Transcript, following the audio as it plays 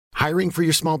Hiring for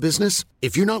your small business?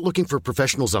 If you're not looking for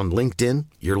professionals on LinkedIn,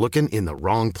 you're looking in the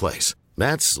wrong place.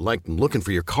 That's like looking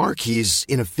for your car keys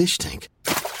in a fish tank.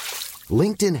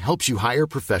 LinkedIn helps you hire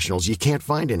professionals you can't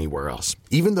find anywhere else,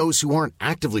 even those who aren't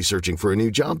actively searching for a new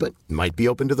job but might be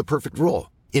open to the perfect role.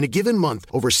 In a given month,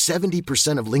 over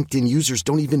 70% of LinkedIn users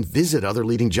don't even visit other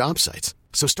leading job sites.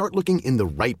 So start looking in the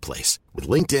right place. With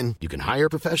LinkedIn, you can hire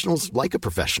professionals like a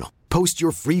professional. Post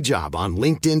your free job on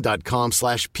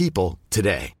linkedin.com/people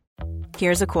today.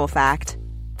 Here's a cool fact.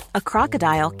 A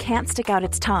crocodile can't stick out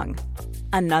its tongue.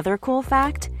 Another cool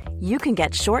fact, you can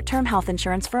get short-term health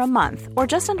insurance for a month or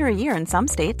just under a year in some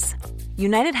states.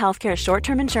 United Healthcare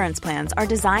short-term insurance plans are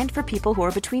designed for people who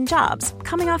are between jobs,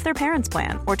 coming off their parents'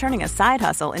 plan, or turning a side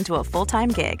hustle into a full-time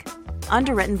gig.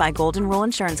 Underwritten by Golden Rule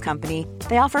Insurance Company,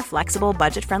 they offer flexible,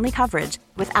 budget-friendly coverage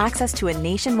with access to a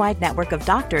nationwide network of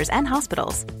doctors and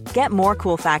hospitals. Get more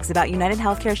cool facts about United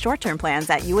Healthcare short-term plans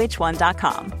at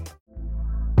uh1.com.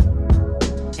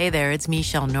 Hey there, it's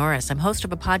Michelle Norris. I'm host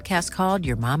of a podcast called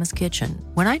Your Mama's Kitchen.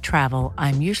 When I travel,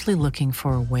 I'm usually looking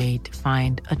for a way to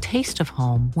find a taste of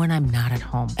home when I'm not at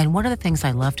home. And one of the things I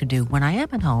love to do when I am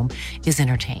at home is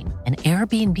entertain. And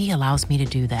Airbnb allows me to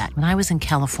do that. When I was in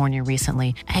California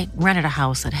recently, I rented a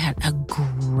house that had a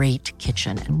great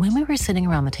kitchen. And when we were sitting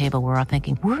around the table, we were all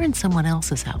thinking, we're in someone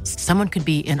else's house. Someone could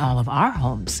be in all of our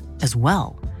homes as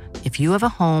well. If you have a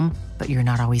home, but you're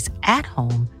not always at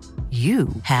home, you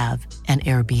have an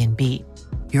Airbnb.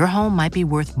 Your home might be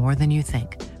worth more than you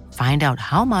think. Find out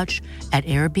how much at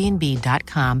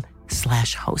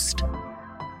airbnb.com/host.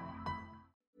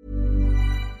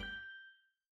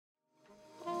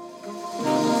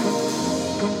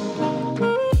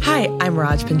 Hi, I'm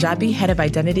Raj Punjabi, Head of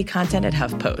Identity Content at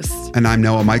HuffPost. And I'm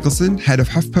Noah Michelson, Head of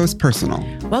HuffPost Personal.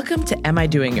 Welcome to Am I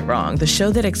Doing It Wrong, the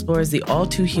show that explores the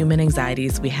all-too-human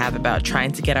anxieties we have about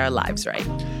trying to get our lives right.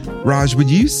 Raj, would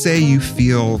you say you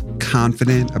feel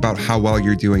confident about how well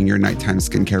you're doing your nighttime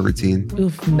skincare routine?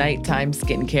 Oof, nighttime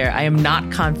skincare. I am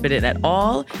not confident at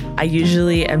all. I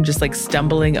usually am just like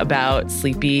stumbling about,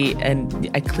 sleepy, and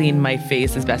I clean my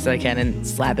face as best as I can and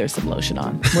slather some lotion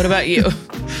on. What about you?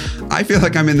 I feel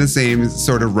like I'm in the same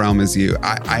sort of realm as you.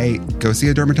 I go see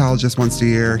a dermatologist once a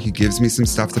year. He gives me some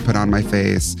stuff to put on my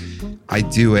face. I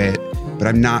do it, but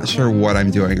I'm not sure what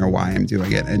I'm doing or why I'm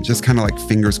doing it. And just kind of like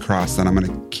fingers crossed that I'm going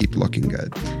to keep looking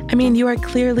good. I mean, you are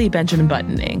clearly Benjamin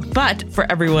Buttoning. But for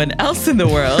everyone else in the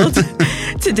world,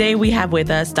 today we have with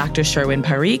us Dr. Sherwin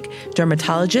Parikh,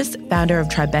 dermatologist, founder of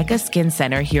Tribeca Skin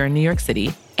Center here in New York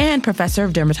City, and professor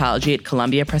of dermatology at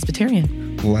Columbia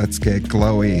Presbyterian. Let's get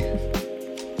glowy.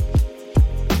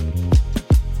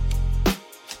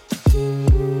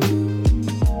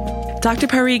 Dr.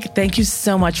 Parikh, thank you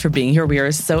so much for being here. We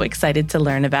are so excited to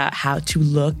learn about how to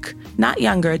look not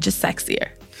younger, just sexier.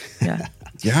 Yeah.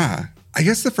 Yeah. I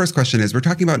guess the first question is, we're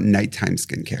talking about nighttime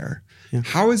skincare. Yeah.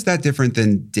 How is that different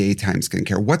than daytime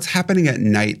skincare? What's happening at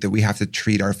night that we have to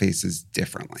treat our faces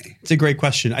differently? It's a great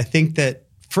question. I think that,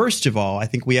 first of all, I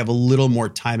think we have a little more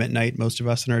time at night, most of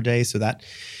us in our day, so that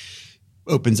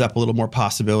opens up a little more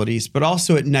possibilities. But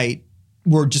also at night,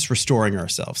 we're just restoring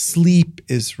ourselves. Sleep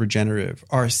is regenerative.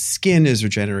 Our skin is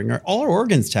regenerating. All our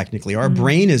organs, technically. Our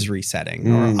brain is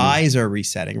resetting. Our eyes are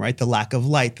resetting, right? The lack of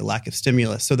light, the lack of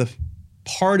stimulus. So the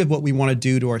part of what we want to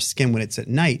do to our skin when it's at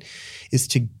night is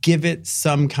to give it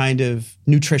some kind of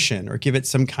nutrition or give it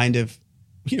some kind of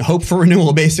hope for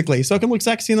renewal, basically, so it can look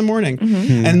sexy in the morning.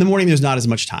 And in the morning, there's not as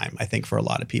much time, I think, for a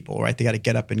lot of people, right? They got to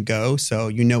get up and go, so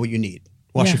you know what you need.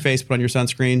 Wash your face, put on your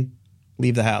sunscreen,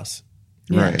 leave the house.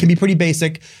 Right. It can be pretty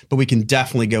basic, but we can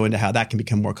definitely go into how that can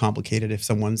become more complicated if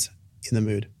someone's in the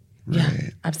mood. Yeah,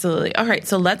 absolutely. All right,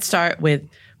 so let's start with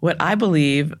what I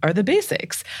believe are the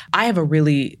basics. I have a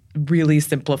really, really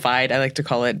simplified, I like to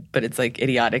call it, but it's like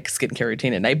idiotic skincare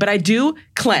routine at night. But I do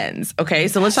cleanse, okay?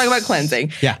 So let's talk about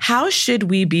cleansing. Yeah. How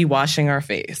should we be washing our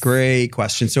face? Great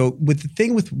question. So with the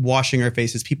thing with washing our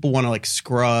faces, people want to like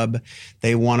scrub.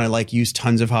 They want to like use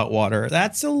tons of hot water.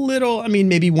 That's a little,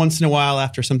 maybe once in a while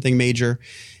after something major,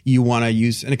 you want to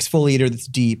use an exfoliator that's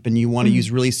deep and you want to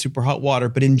use really super hot water.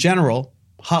 But in general,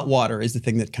 hot water is the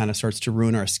thing that kind of starts to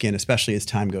ruin our skin, especially as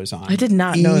time goes on. I did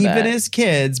not know that. Even as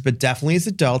kids, but definitely as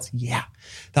adults, yeah.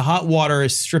 The hot water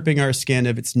is stripping our skin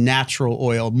of its natural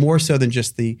oil, more so than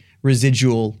just the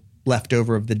residual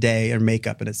leftover of the day or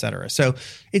makeup and et cetera. So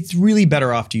it's really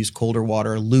better off to use colder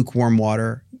water, lukewarm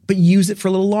water, but use it for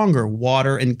a little longer.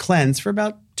 Water and cleanse for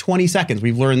about 20 seconds.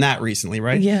 We've learned that recently,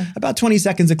 right? Yeah. About 20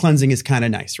 seconds of cleansing is kind of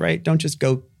nice, right? Don't just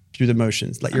go through the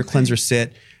motions. Let your cleanser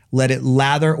sit. Let it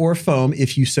lather or foam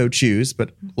if you so choose,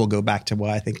 but we'll go back to why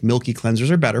I think milky cleansers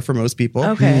are better for most people.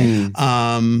 Okay.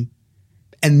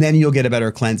 And then you'll get a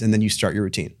better cleanse, and then you start your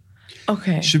routine.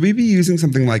 Okay. Should we be using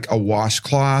something like a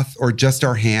washcloth or just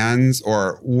our hands?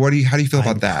 Or how do you feel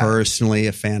about that? I'm personally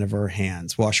a fan of our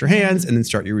hands. Wash your hands and then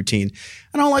start your routine.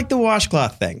 I don't like the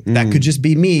washcloth thing. That could just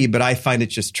be me, but I find it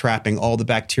just trapping all the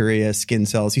bacteria, skin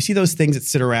cells. You see those things that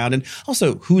sit around, and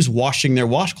also who's washing their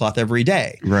washcloth every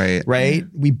day? Right. Right?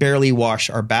 We barely wash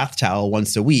our bath towel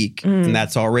once a week, and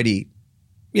that's already,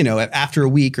 after a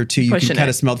week or two, you can kind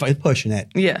of smell the funk. Pushing it.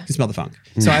 Yeah. You can smell the funk.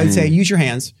 So I would say use your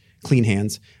hands, clean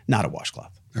hands, not a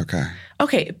washcloth.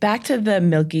 Okay, back to the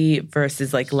milky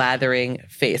versus like lathering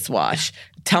face wash.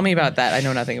 Tell me about that. I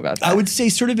know nothing about that. I would say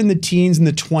sort of in the teens and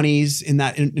the 20s, in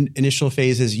that initial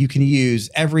phases, you can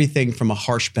use everything from a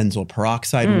harsh benzoyl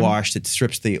peroxide wash that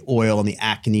strips the oil and the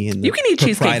acne. And you can eat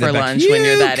cheesecake for lunch when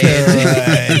you're that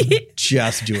age.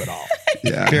 Just do it all.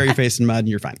 Yeah. Bury your face in mud and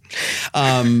you're fine.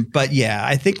 But yeah,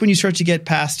 I think when you start to get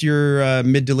past your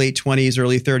mid to late 20s,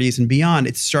 early 30s and beyond,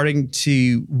 it's starting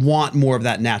to want more of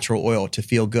that natural oil to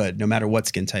feel good, no matter what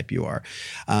skin type you are.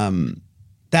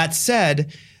 That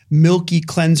said, milky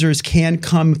cleansers can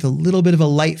come with a little bit of a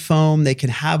light foam. They can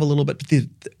have a little bit,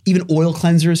 even oil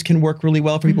cleansers can work really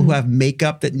well for people who have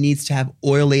makeup that needs to have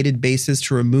oilated bases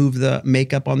to remove the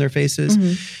makeup on their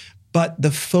faces. But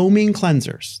the foaming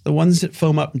cleansers, the ones that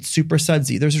foam up and super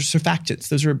sudsy, those are surfactants.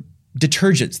 Those are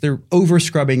detergents. They're over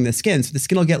scrubbing the skin. So the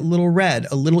skin will get a little red,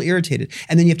 a little irritated.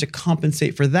 And then you have to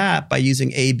compensate for that by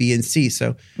using A, B, and C.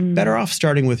 So better off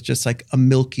starting with just like a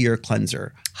milkier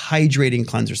cleanser, hydrating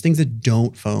cleansers, things that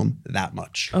don't foam that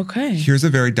much. Okay. Here's a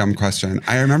very dumb question.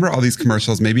 I remember all these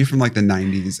commercials, maybe from like the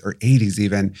 90s or 80s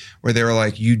even, where they were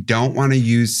like, you don't want to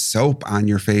use soap on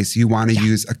your face. You want to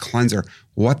use a cleanser.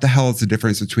 What the hell is the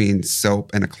difference between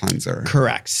soap and a cleanser?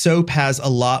 Correct. Soap has a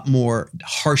lot more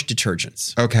harsh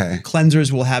detergents. Okay.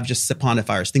 Cleansers will have just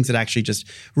saponifiers, things that actually just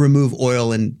remove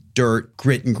oil and dirt,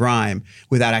 grit, and grime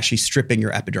without actually stripping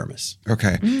your epidermis.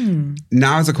 Okay.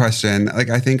 Now as a question, like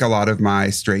I think a lot of my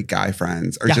straight guy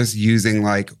friends are just using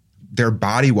like their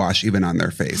body wash even on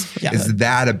their face. Yeah. Is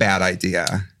that a bad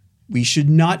idea? We should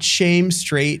not shame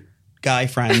straight guy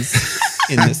friends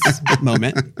in this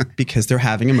moment because they're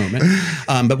having a moment.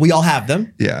 But we all have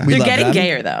them. Yeah. We They're love getting them.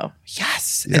 gayer though.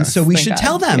 Yes. Yeah. And so we Thank should God.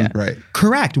 tell them. Yeah. Right.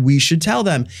 Correct. We should tell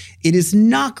them it is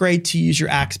not great to use your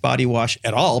Axe body wash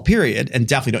at all, period. And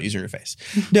definitely don't use it on your face.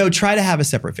 No, try to have a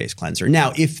separate face cleanser.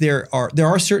 Now, if there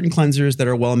are certain cleansers that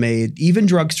are well made, even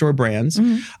drugstore brands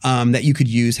that you could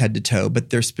use head to toe, but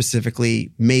they're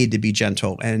specifically made to be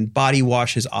gentle. And body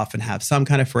washes often have some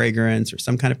kind of fragrance or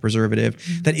some kind of preservative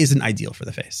that isn't ideal for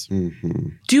the face.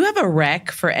 Do you have a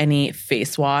rec for any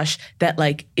face wash that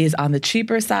like is on the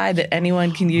cheaper side that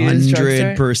anyone can use?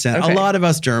 100%. Okay. A lot of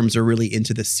us derms are really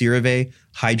into the CeraVe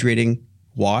hydrating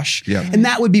wash. Yeah. And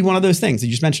that would be one of those things that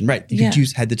you just mentioned, right? You could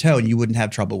use head to toe and you wouldn't have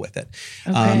trouble with it.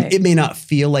 Okay. It may not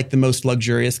feel like the most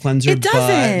luxurious cleanser, It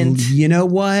doesn't. but you know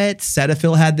what?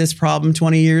 Cetaphil had this problem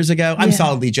 20 years ago. I'm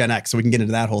solidly Gen X, so we can get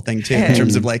into that whole thing too in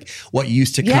terms of like what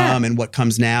used to come and what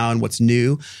comes now and what's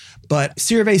new. But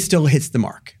CeraVe still hits the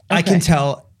mark. I can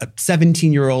tell a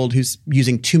 17-year-old who's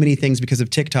using too many things because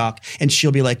of TikTok, and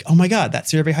she'll be like, oh my God, that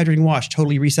CeraVe hydrating wash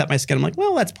totally reset my skin. I'm like,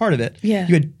 well, that's part of it. Yeah.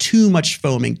 You had too much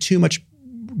foaming, too much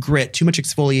grit, too much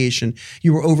exfoliation.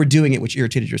 You were overdoing it, which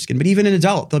irritated your skin. But even an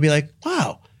adult, they'll be like,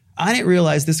 wow, I didn't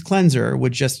realize this cleanser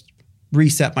would just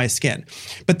reset my skin.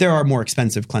 But there are more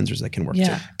expensive cleansers that can work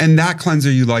too. And that cleanser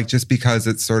you like just because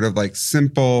it's sort of like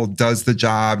simple, does the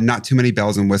job, not too many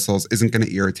bells and whistles, isn't going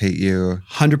to irritate you.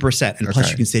 100%. And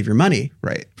plus you can save your money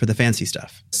for the fancy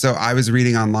stuff. So I was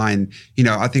reading online,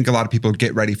 I think a lot of people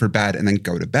get ready for bed and then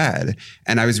go to bed.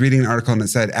 And I was reading an article and it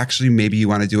said, actually, maybe you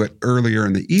want to do it earlier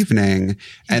in the evening.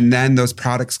 And then those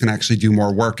products can actually do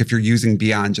more work if you're using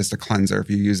beyond just a cleanser. If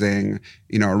you're using,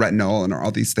 a retinol and all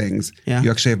these things,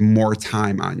 you actually have more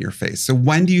time on your face. So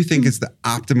when do you think is the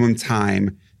optimum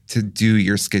time to do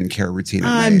your skincare routine at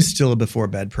I'm night? still a before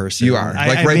bed person. You are.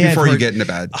 Right before you get into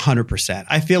bed. 100%.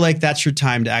 I feel like that's your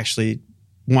time to actually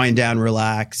wind down,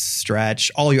 relax,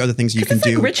 stretch, all your other things you can do.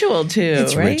 It's like ritual too,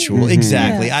 It's right? ritual.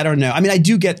 Exactly. I don't know. I mean, I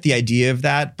do get the idea of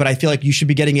that, but I feel like you should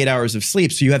be getting 8 hours of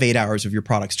sleep so you have 8 hours of your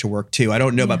products to work too. I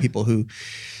don't know about people who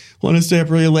want to stay up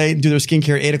really late and do their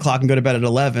skincare at 8 o'clock and go to bed at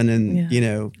 11 and,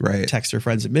 text their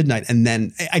friends at midnight. And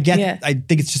then I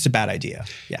think it's just a bad idea.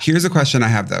 Yeah. Here's a question I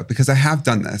have though, because I have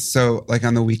done this. So like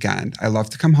on the weekend, I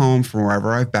love to come home from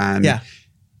wherever I've been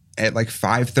at like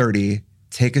 5:30,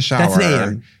 take a shower. That's an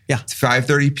AM. Yeah. It's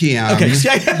 5:30 p.m. Okay.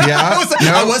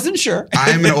 I wasn't sure.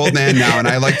 I'm an old man now and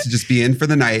I like to just be in for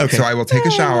the night. So I will take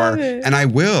a shower and I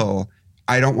will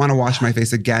I don't want to wash my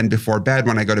face again before bed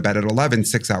when I go to bed at 11,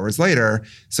 6 hours later.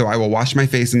 So I will wash my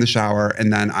face in the shower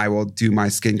and then I will do my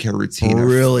skincare routine at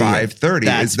 5:30.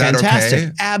 That's Is that fantastic.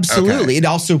 okay? Absolutely. Okay. It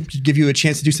also could give you a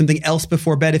chance to do something else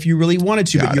before bed if you really wanted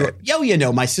to. Got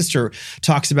But my sister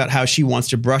talks about how she wants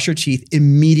to brush her teeth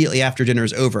immediately after dinner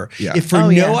is over. Yeah. If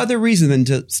for no other reason than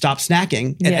to stop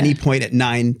snacking at any point at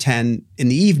 9, 10 in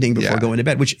the evening before going to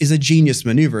bed, which is a genius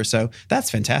maneuver. So that's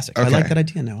fantastic. I like that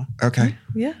idea, Noah. Okay.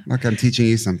 Yeah. Look, I'm teaching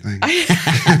you something.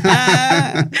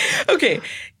 Okay.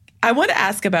 I want to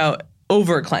ask about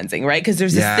over cleansing, right? Because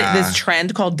there's this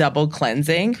trend called double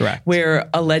cleansing. Correct. Where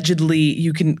allegedly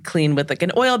you can clean with like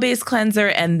an oil-based cleanser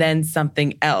and then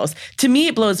something else. To me,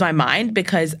 it blows my mind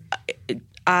because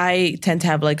I tend to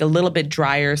have like a little bit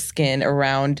drier skin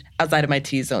around outside of my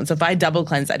T-zone. So if I double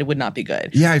cleanse that, it would not be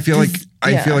good. Yeah, I feel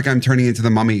like I'm turning into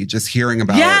the Mummy just hearing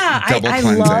about double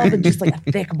cleansing. I love just like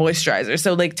a thick moisturizer.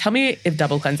 So like tell me if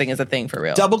double cleansing is a thing for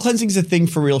real. Double cleansing is a thing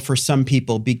for real for some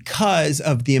people because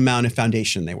of the amount of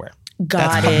foundation they wear.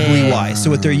 That's probably why.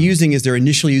 So what they're using is they're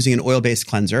initially using an oil-based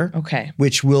cleanser. Okay.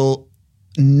 Which will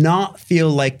not feel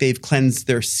like they've cleansed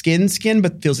their skin,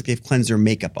 but feels like they've cleansed their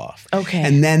makeup off. Okay.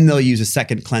 And then they'll use a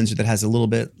second cleanser that has a little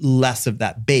bit less of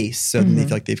that base, so then they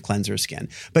feel like they've cleansed their skin.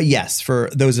 But yes, for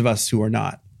those of us who are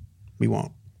not, we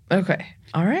won't. Okay.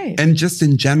 All right. And just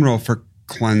in general, for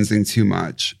cleansing too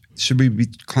much, should we be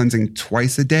cleansing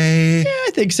twice a day? Yeah,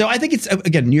 I think so. I think it's,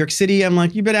 again, New York City, I'm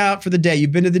like, you've been out for the day,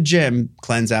 you've been to the gym,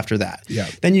 cleanse after that. Yeah.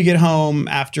 Then you get home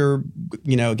after,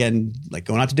 again, like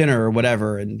going out to dinner or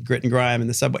whatever and grit and grime in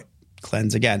the subway.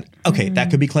 Cleanse again. Okay, that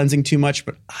could be cleansing too much,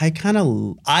 but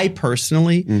I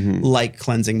personally like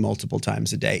cleansing multiple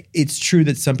times a day. It's true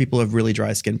that some people have really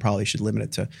dry skin probably should limit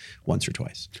it to once or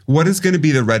twice. What is going to be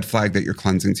the red flag that you're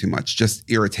cleansing too much? Just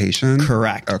irritation?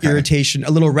 Correct. Okay. Irritation, a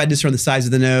little redness around the sides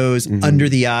of the nose, under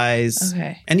the eyes,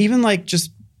 and even like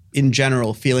just in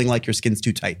general feeling like your skin's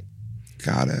too tight.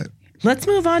 Got it. Let's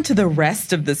move on to the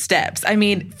rest of the steps. I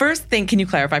mean, first thing, can you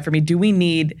clarify for me, do we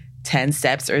need 10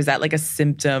 steps, or is that like a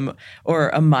symptom or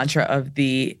a mantra of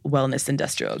the wellness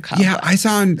industrial complex? Yeah, I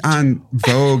saw on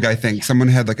Vogue, I think, someone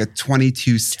had like a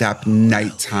 22-step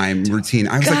nighttime routine.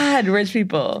 I was God, rich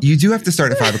people. You do have to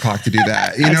start at 5 o'clock to do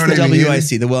that. You know what the I mean?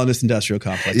 WIC, the Wellness Industrial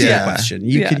Complex. Yeah. No question.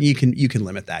 You can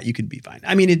limit that. You can be fine.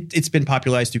 I mean, it's been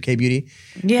popularized through K-beauty,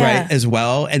 right, as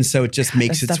well, and so it just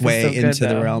makes its way into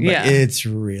the realm. But it's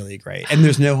really great, and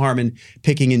there's no harm in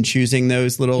picking and choosing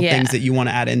those little things that you want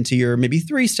to add into your maybe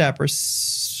 3-step or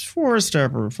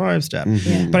 4-step or 5-step.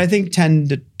 But I think 10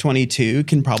 to 22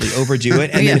 can probably overdo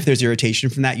it. And then if there's irritation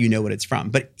from that, you know what it's from.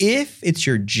 But if it's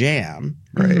your jam,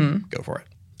 go for it.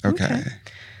 Okay.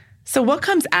 So what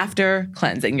comes after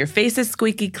cleansing? Your face is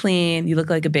squeaky clean. You look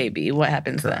like a baby. What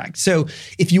happens then? So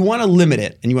if you want to limit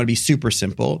it and you want to be super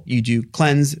simple, you do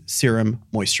cleanse, serum,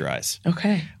 moisturize.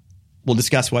 Okay. We'll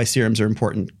discuss why serums are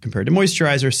important compared to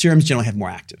moisturizers. Serums generally have more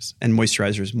actives, and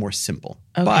moisturizer is more simple.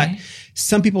 Okay. But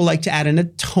some people like to add in a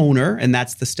toner, and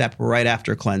that's the step right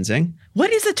after cleansing.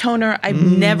 What is a toner? I've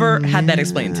never had that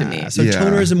explained to me. So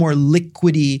toner is a more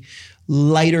liquidy,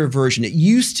 lighter version. It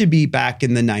used to be back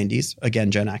in the 90s,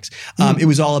 again, Gen X. It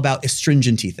was all about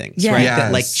astringenty things, right? Yes.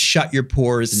 That like shut your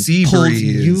pores and sea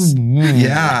breeze.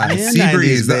 Sea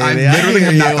breeze. I literally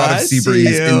have not thought of sea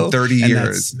breeze in 30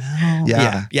 years.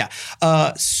 That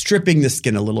smell. Stripping the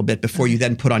skin a little bit before you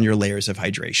then put on your layers of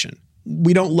hydration.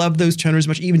 We don't love those toners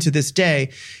much. Even to this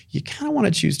day, you kind of want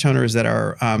to choose toners that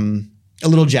are a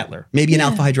little gentler. Maybe an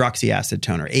alpha hydroxy acid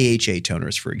toner, AHA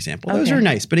toners, for example. Those are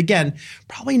nice. But again,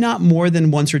 probably not more than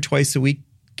once or twice a week,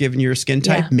 given your skin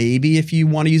type. Maybe if you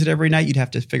want to use it every night, you'd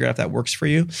have to figure out if that works for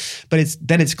you. But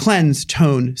it's cleanse,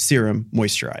 tone,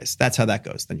 moisturize. That's how that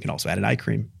goes. Then you can also add an eye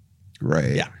cream.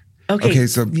 Right. Yeah. Okay,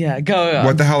 so go.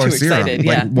 What the hell are serums?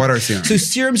 Excited, What are serums? So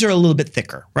serums are a little bit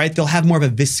thicker, right? They'll have more of a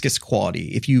viscous quality.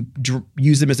 If you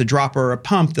use them as a dropper or a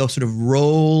pump, they'll sort of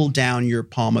roll down your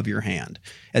palm of your hand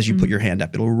as you put your hand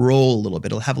up. It'll roll a little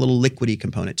bit. It'll have a little liquidy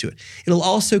component to it. It'll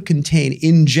also contain,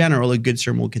 in general, a good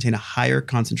serum will contain a higher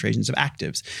concentrations of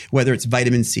actives, whether it's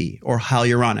vitamin C or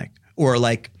hyaluronic or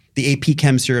like the AP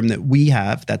Chem serum that we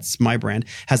have, that's my brand,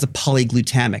 has a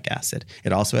polyglutamic acid.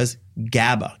 It also has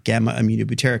gamma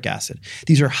aminobutyric acid.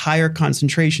 These are higher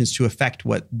concentrations to affect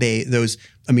what those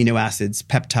amino acids,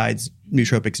 peptides,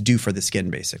 nootropics do for the skin,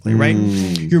 basically, right?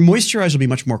 Your moisturizer will be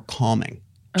much more calming,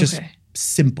 just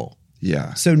simple.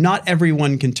 Yeah. So not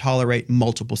everyone can tolerate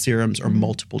multiple serums or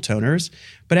multiple toners,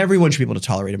 but everyone should be able to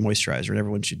tolerate a moisturizer, and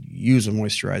everyone should use a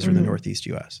moisturizer in the Northeast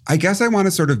U.S. I guess I want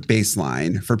to sort of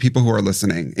baseline for people who are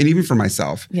listening, and even for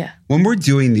myself. Yeah. When we're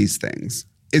doing these things,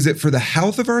 is it for the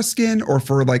health of our skin or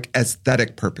for like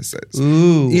aesthetic purposes?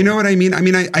 Ooh. You know what I mean? I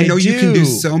mean, I know you can do. do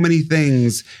so many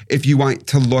things if you want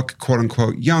to look quote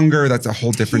unquote younger. That's a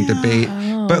whole different debate.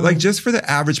 But like just for the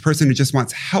average person who just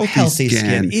wants healthy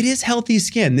skin. It is healthy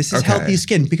skin. This is healthy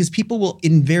skin because people will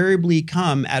invariably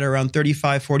come at around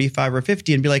 35, 45, or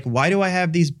 50 and be like, why do I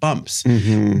have these bumps?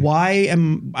 Why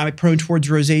am I prone towards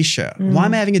rosacea? Why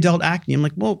am I having adult acne? I'm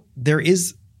like, well, there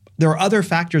are other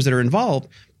factors that are involved,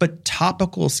 but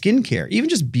topical skincare, even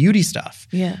just beauty stuff,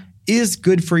 is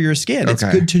good for your skin. It's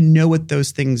good to know what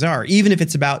those things are, even if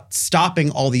it's about stopping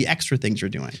all the extra things you're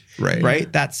doing.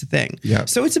 Right? That's the thing.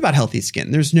 So it's about healthy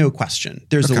skin. There's no question.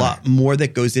 There's a lot more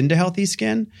that goes into healthy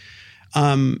skin.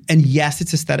 And yes,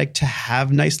 it's aesthetic to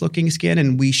have nice looking skin.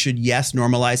 And we should,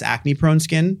 normalize acne prone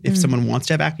skin. If someone wants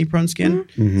to have acne prone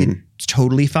skin, it's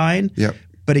totally fine.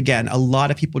 But again, a lot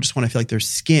of people just want to feel like their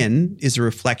skin is a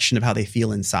reflection of how they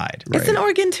feel inside. It's an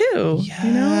organ too.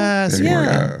 Yes.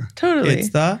 Totally.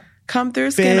 It's the come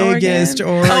through skin biggest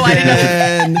organ. Oh, I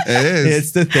didn't know. It is.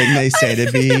 It's the thing they say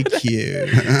to be cute.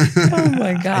 Oh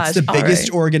my gosh. It's the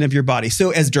biggest organ of your body. So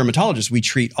as dermatologists, we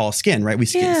treat all skin, right? We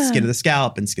skin of the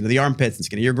scalp and skin of the armpits and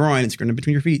skin of your groin and skin in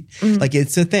between your feet. Like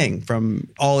it's a thing from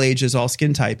all ages, all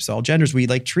skin types, all genders. We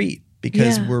like treat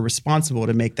because we're responsible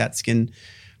to make that skin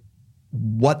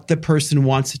what the person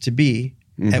wants it to be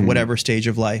at whatever stage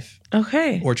of life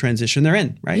or transition they're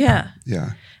in, right?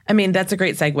 Yeah. I mean, that's a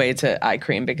great segue to eye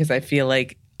cream because I feel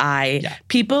like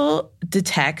people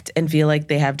detect and feel like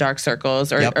they have dark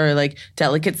circles or like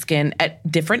delicate skin at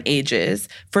different ages.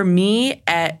 For me,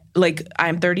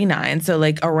 I'm 39, so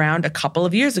like around a couple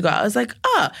of years ago, I was like,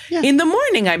 in the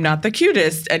morning, I'm not the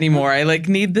cutest anymore. I like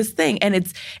need this thing. And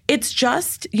it's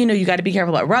just, you got to be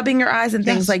careful about rubbing your eyes and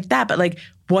things like that. But like,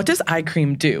 what does eye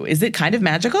cream do? Is it kind of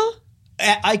magical?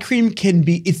 Eye cream can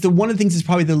be, it's one of the things that's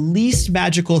probably the least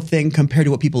magical thing compared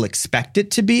to what people expect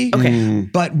it to be.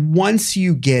 But once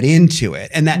you get into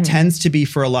it, and that tends to be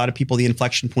for a lot of people, the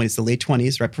inflection point is the late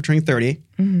 20s, right before turning 30,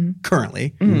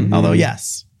 currently. Although,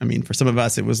 I mean, for some of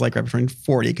us, it was like right before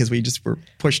 40 because we just were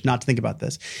pushed not to think about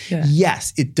this.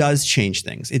 Yes, it does change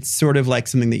things. It's sort of like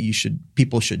something that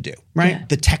people should do, right?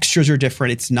 The textures are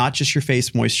different. It's not just your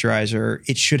face moisturizer.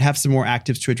 It should have some more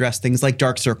actives to address things like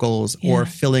dark circles or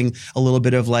filling a little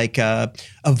bit of like a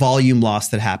volume loss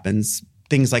that happens.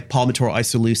 Things like palmitoyl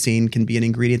isoleucine can be an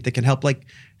ingredient that can help like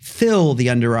fill the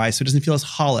under eye so it doesn't feel as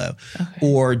hollow.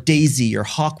 Or daisy or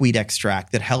hawkweed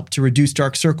extract that help to reduce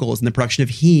dark circles and the production of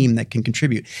heme that can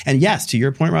contribute. And yes, to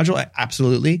your point, Roger,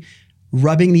 absolutely.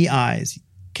 Rubbing the eyes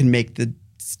can make the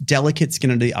delicate skin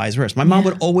under the eyes worse. My mom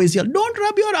would always yell, don't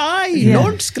rub your eye,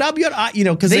 don't scrub your eye,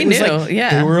 because it was like,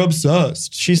 they were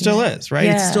obsessed. She still is, right?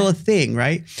 It's still a thing,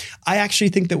 right? I actually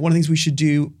think that one of the things we should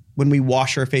do when we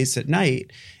wash our face at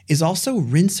night is also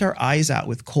rinse our eyes out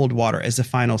with cold water as a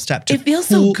final step. It feels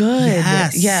so good.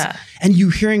 Yes. Yeah. And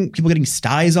you're hearing people getting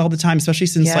styes all the time, especially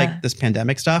since like this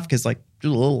pandemic stuff, because like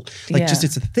just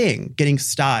it's a thing, getting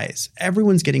styes.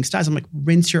 Everyone's getting styes. I'm like,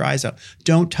 rinse your eyes out.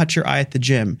 Don't touch your eye at the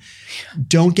gym.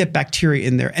 Don't get bacteria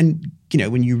in there. And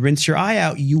when you rinse your eye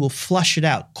out, you will flush it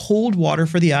out. Cold water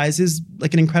for the eyes is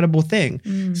like an incredible thing.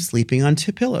 Sleeping on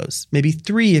 2 pillows, maybe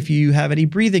 3 if you have any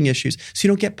breathing issues, so you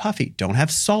don't get puffy. Don't have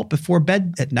salt before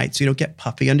bed at night so you don't get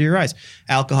puffy under your eyes.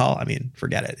 Alcohol, I mean,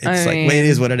 forget it. It's it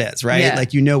is what it is, right? Yeah.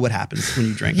 Like what happens when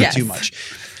you drink too much.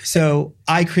 So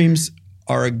eye creams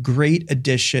are a great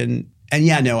addition. And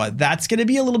Noah, that's going to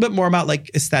be a little bit more about like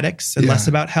aesthetics and less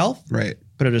about health. Right.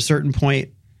 But at a certain point,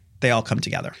 they all come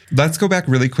together. Let's go back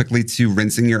really quickly to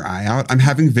rinsing your eye out. I'm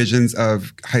having visions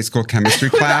of high school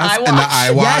chemistry class and the eye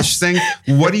wash thing.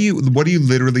 What are you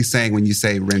literally saying when you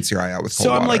say rinse your eye out with cold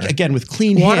water? So I'm like, again, with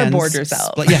clean hands. Waterboard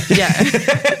yourself.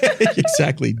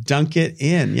 Exactly. Dunk it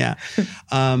in. Yeah.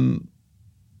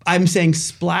 I'm saying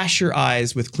splash your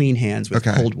eyes with clean hands with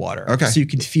cold water. So you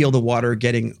can feel the water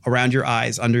getting around your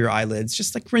eyes, under your eyelids.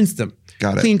 Just like rinse them.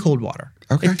 Got it. Clean cold water.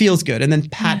 It feels good. And then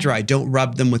pat dry. Don't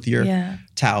rub them with your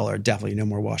towel or definitely no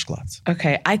more washcloths.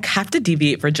 Okay. I have to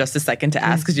deviate for just a second to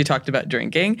ask because you talked about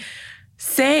drinking.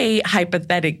 Say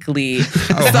hypothetically.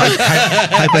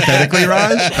 Hypothetically,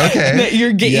 Raj? Okay.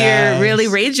 You're really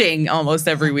raging almost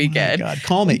every weekend. Oh my God,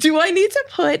 call me. Do I need to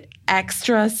put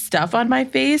extra stuff on my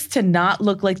face to not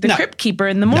look like the crypt keeper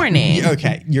in the morning?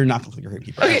 Okay, you're not going to look like the crypt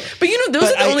keeper. Okay, but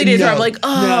those are the only days where I'm like,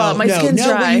 my skin's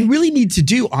dry. What you really need to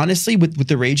do, honestly, with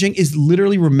the raging is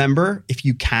literally remember, if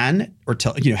you can, or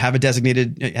have a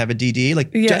designated, have a DD,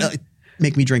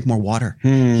 make me drink more water.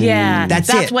 Yeah,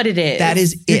 that's what it is. That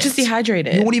is it. You're just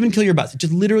dehydrated. You won't even kill your butts.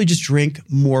 Just literally just drink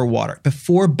more water.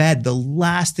 Before bed, the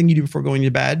last thing you do before going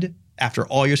to bed after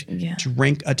all your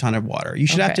drink a ton of water. You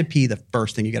should have to pee the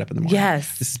first thing you get up in the morning.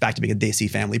 Yes. This is back to being a Desi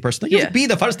family person. You have to pee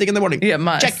the first thing in the morning. Yeah,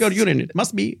 must. Check your urine. It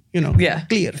must be,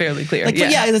 clear. Fairly clear. Like,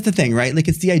 that's the thing, right? Like,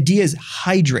 it's the idea is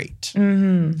hydrate.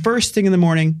 First thing in the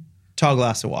morning, tall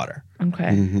glass of water.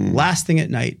 Okay. Last thing at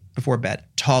night before bed,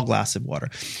 tall glass of water.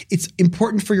 It's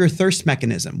important for your thirst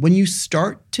mechanism. When you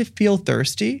start to feel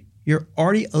thirsty, you're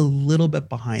already a little bit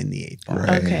behind the 8 ball.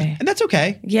 Right. Okay. And that's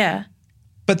okay. Yeah.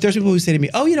 But there's people who say to me,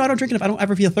 I don't drink enough. I don't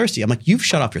ever feel thirsty. I'm like, you've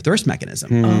shut off your thirst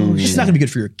mechanism. It's just not going to be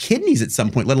good for your kidneys at some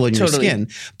point, let alone your skin,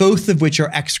 both of which are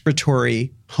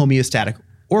excretory homeostatic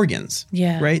organs.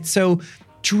 Yeah. Right? So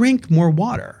drink more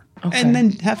water and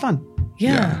then have fun.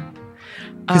 Yeah.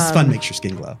 Because fun makes your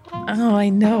skin glow. Oh, I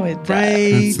know it does.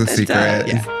 Right? That's the secret.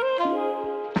 Yeah.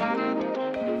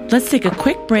 Let's take a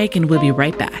quick break and we'll be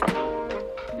right back.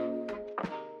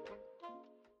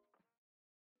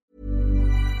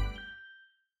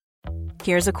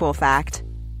 Here's a cool fact.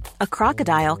 A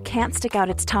crocodile can't stick out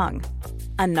its tongue.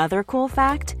 Another cool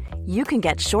fact, you can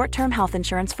get short-term health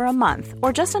insurance for a month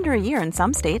or just under a year in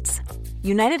some states.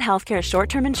 United Healthcare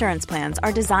short-term insurance plans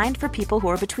are designed for people who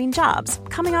are between jobs,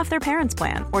 coming off their parents'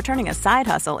 plan, or turning a side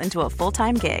hustle into a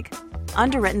full-time gig.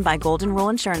 Underwritten by Golden Rule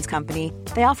Insurance Company,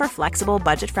 they offer flexible,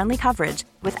 budget-friendly coverage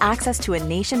with access to a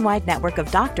nationwide network of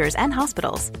doctors and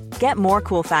hospitals. Get more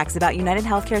cool facts about United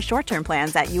Healthcare short-term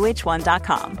plans at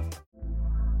uh1.com.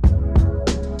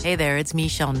 Hey there, it's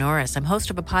Michelle Norris. I'm host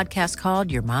of a podcast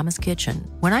called Your Mama's Kitchen.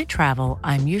 When I travel,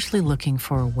 I'm usually looking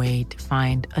for a way to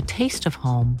find a taste of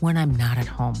home when I'm not at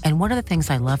home. And one of the things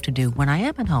I love to do when I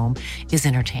am at home is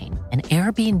entertain. And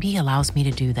Airbnb allows me to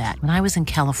do that. When I was in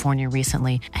California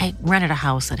recently, I rented a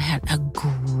house that had a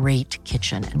great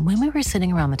kitchen. And when we were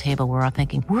sitting around the table, we were all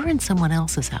thinking, we're in someone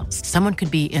else's house. Someone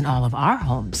could be in all of our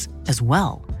homes as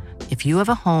well. If you have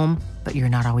a home, but you're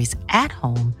not always at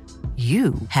home,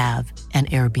 you have an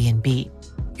Airbnb.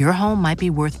 Your home might be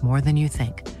worth more than you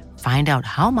think. Find out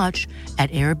how much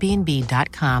at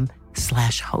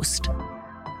airbnb.com/host.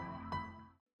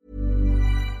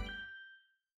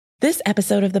 This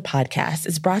episode of the podcast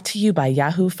is brought to you by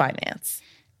Yahoo Finance.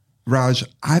 Raj,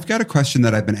 I've got a question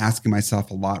that I've been asking myself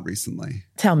a lot recently.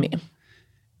 Tell me.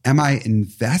 Am I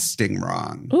investing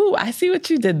wrong? Ooh, I see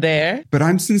what you did there. But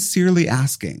I'm sincerely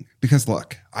asking because,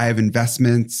 look, I have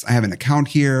investments. I have an account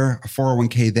here, a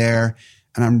 401k there,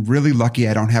 and I'm really lucky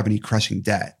I don't have any crushing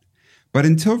debt. But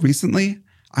until recently,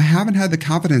 I haven't had the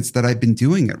confidence that I've been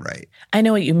doing it right. I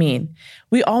know what you mean.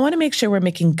 We all want to make sure we're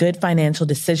making good financial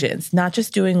decisions, not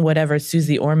just doing whatever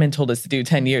Susie Orman told us to do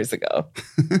 10 years ago.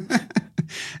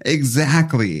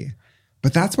 Exactly.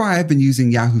 But that's why I've been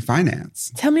using Yahoo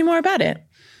Finance. Tell me more about it.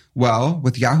 Well,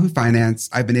 with Yahoo Finance,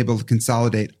 I've been able to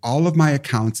consolidate all of my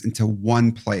accounts into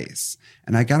one place.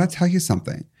 And I gotta tell you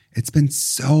something, it's been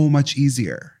so much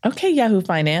easier. Okay, Yahoo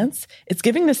Finance. It's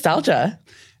giving nostalgia.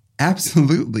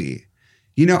 Absolutely.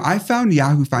 I found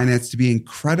Yahoo Finance to be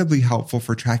incredibly helpful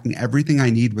for tracking everything I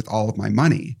need with all of my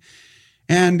money.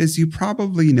 And as you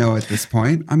probably know at this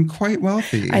point, I'm quite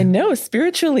wealthy. I know,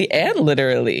 spiritually and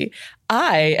literally.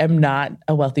 I am not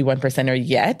a wealthy 1%er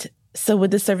yet. So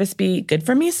would the service be good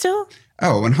for me still?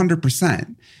 Oh,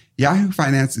 100%. Yahoo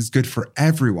Finance is good for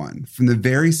everyone, from the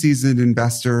very seasoned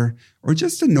investor or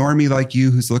just a normie like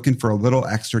you who's looking for a little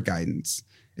extra guidance.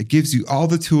 It gives you all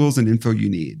the tools and info you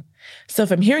need. So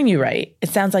if I'm hearing you right, it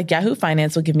sounds like Yahoo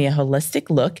Finance will give me a holistic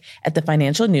look at the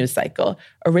financial news cycle,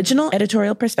 original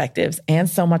editorial perspectives, and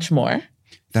so much more.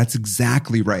 That's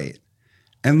exactly right.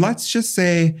 And let's just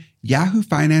say Yahoo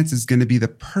Finance is going to be the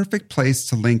perfect place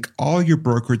to link all your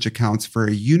brokerage accounts for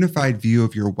a unified view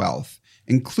of your wealth,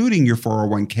 including your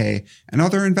 401k and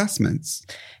other investments.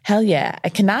 Hell yeah. I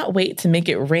cannot wait to make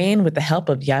it rain with the help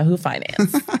of Yahoo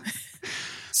Finance.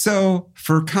 So,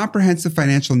 for comprehensive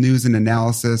financial news and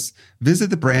analysis, visit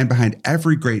the brand behind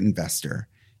every great investor,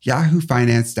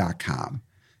 yahoofinance.com,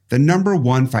 the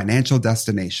 #1 financial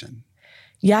destination.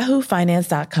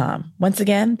 yahoofinance.com. Once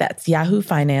again, that's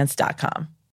yahoofinance.com.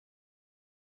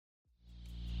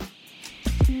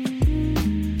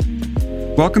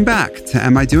 Welcome back to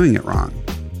Am I Doing It Wrong?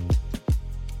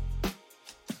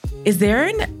 Is there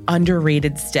an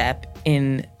underrated step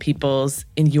in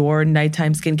your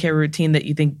nighttime skincare routine that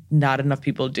you think not enough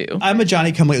people do? I'm a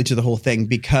Johnny come lately to the whole thing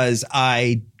because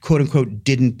I quote unquote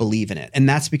didn't believe in it. And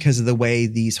that's because of the way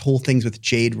these whole things with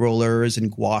jade rollers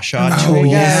and gua sha tools.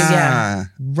 Yeah.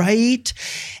 Right?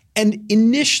 And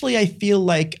initially, I feel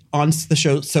like on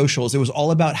the socials, it was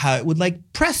all about how it would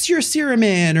press your serum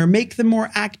in or make them more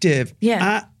active.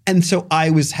 Yeah. And so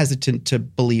I was hesitant to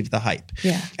believe the hype.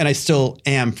 Yeah. And I still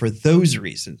am for those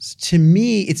reasons. To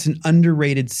me, it's an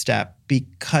underrated step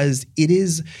because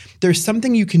there's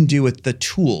something you can do with the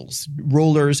tools,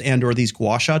 rollers and or these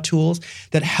gua sha tools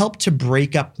that help to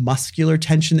break up muscular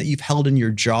tension that you've held in your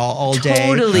jaw all day.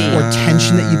 Totally. Or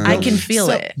tension that you've built. I can feel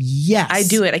it. Yes. I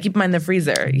do it. I keep them in the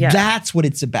freezer. Yeah. That's what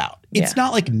it's about. It's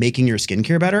not like making your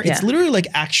skincare better. It's literally like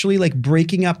actually like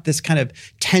breaking up this kind of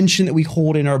tension that we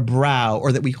hold in our brow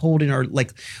or that we hold in our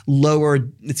like lower,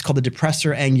 it's called the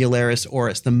depressor angularis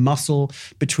oris, the muscle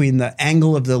between the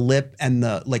angle of the lip and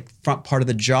the like front part of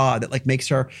the jaw that like makes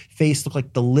our face look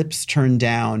like the lips turn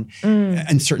down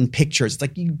in certain pictures. It's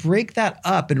like you break that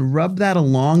up and rub that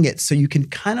along it so you can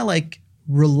kind of like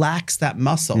relax that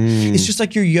muscle. It's just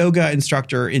like your yoga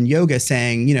instructor in yoga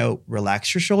saying, you know,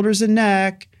 relax your shoulders and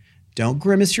neck. Don't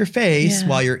grimace your face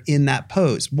while you're in that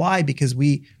pose. Why? Because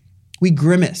we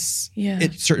grimace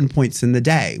at certain points in the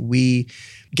day. We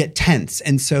get tense.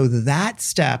 And so that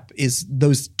step is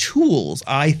those tools,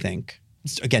 I think,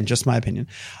 again, just my opinion,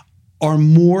 are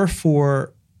more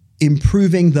for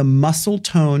improving the muscle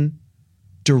tone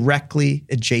directly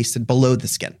adjacent below the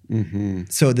skin.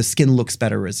 So the skin looks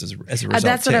better as a result.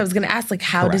 That's what I was going to ask. Like,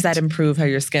 how does that improve how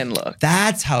your skin looks?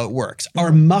 That's how it works.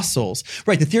 Our muscles,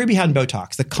 right? The theory behind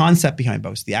Botox, the concept behind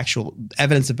Botox, the actual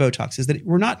evidence of Botox is that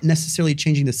we're not necessarily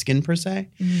changing the skin per se,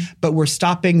 but we're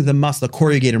stopping the muscle, the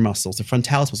corrugator muscles, the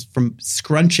frontalis muscles from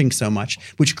scrunching so much,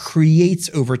 which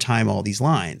creates over time all these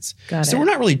lines. So we're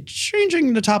not really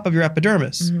changing the top of your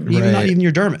epidermis, even not even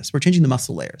your dermis. We're changing the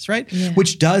muscle layers, right?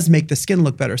 Which does make the skin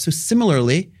look better. So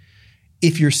similarly,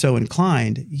 if you're so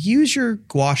inclined, use your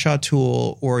gua sha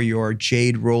tool or your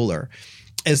jade roller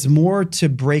as more to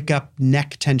break up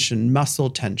neck tension, muscle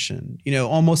tension, you know,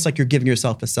 almost like you're giving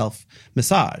yourself a self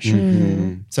massage.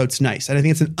 So it's nice. And I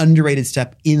think it's an underrated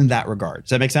step in that regard.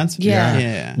 Does that make sense?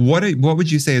 Yeah. What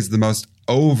would you say is the most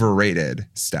overrated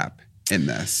step in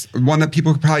this? One that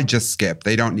people could probably just skip.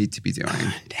 They don't need to be doing.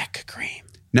 Neck cream.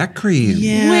 Neck cream.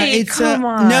 Yeah. Wait, come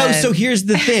on. No, so here's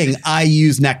the thing. I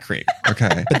use neck cream.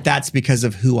 Okay. But that's because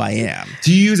of who I am.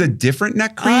 Do you use a different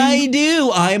neck cream? I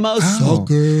do. I'm a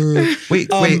sucker.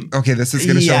 Wait. Okay, this is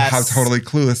going to show how totally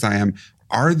clueless I am.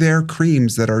 Are there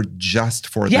creams that are just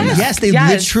for the neck? Yes, they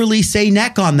literally say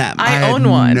neck on them. I own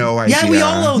one. No idea. Yeah, we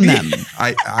all own them.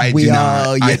 I do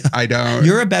not. I don't.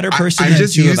 You're a better person I'm than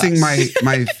just two using of us.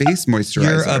 my face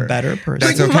moisturizer. You're a better person.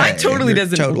 That's okay. Mine totally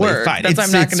doesn't work. Fine. That's why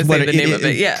I'm not going to say the name of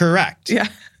it. Yeah. Correct. Yeah.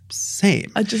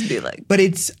 Same. I'd just be like. But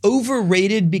it's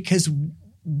overrated because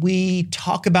we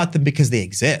talk about them because they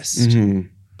exist.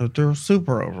 But they're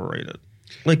super overrated.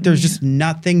 Like there's just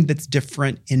nothing that's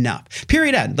different enough.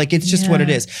 Period end. Like it's just what it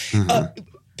is.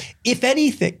 If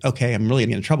anything, okay, I'm really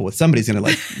gonna get in trouble with somebody's gonna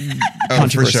like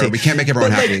controversy. For sure. We can't make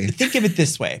everyone happy. Like, think of it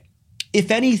this way.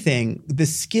 If anything, the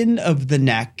skin of the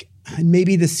neck,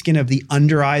 maybe the skin of the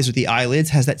under eyes or the eyelids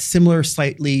has that similar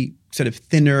slightly sort of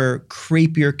thinner,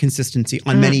 crepier consistency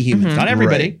on many humans. Not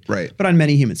everybody, right. But on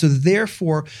many humans. So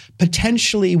therefore,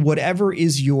 potentially whatever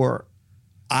is your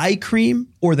eye cream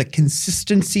or the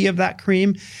consistency of that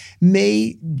cream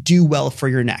may do well for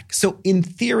your neck. So in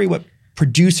theory, what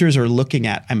producers are looking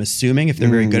at, I'm assuming if they're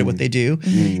very good at what they do,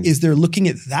 is they're looking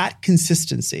at that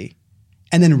consistency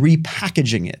and then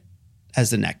repackaging it as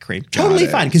the neck cream. Totally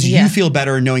fine because you feel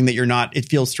better knowing that you're not, it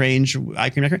feels strange, eye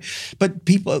cream, neck cream.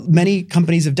 But many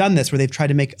companies have done this where they've tried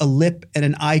to make a lip and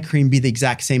an eye cream be the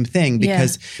exact same thing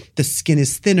because the skin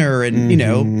is thinner and, you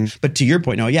know, but to your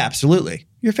point, no, absolutely.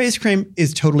 Your face cream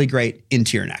is totally great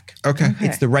into your neck. Okay.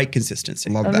 It's the right consistency.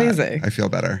 Love Amazing. that. I feel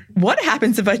better. What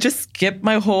happens if I just skip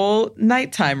my whole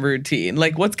nighttime routine?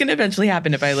 Like, what's going to eventually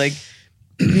happen if I like,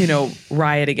 you know,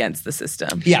 riot against the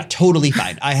system? Yeah, totally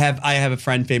fine. I have a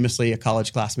friend, famously a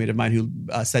college classmate of mine, who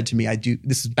said to me,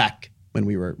 this is back when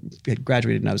we had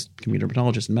graduated and I was becoming a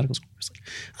dermatologist in medical school. I was like,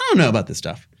 I don't know about this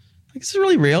stuff. Like, this is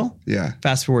really real. Yeah.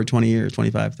 Fast forward 20 years,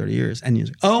 25, 30 years. And you're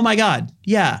like, oh my God.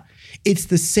 Yeah. It's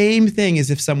the same thing as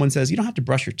if someone says, you don't have to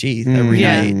brush your teeth every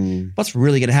night. What's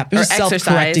really going to happen? There's a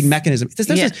self-correcting mechanism.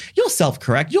 You'll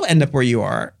self-correct. You'll end up where you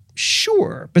are.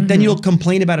 Sure. But then you'll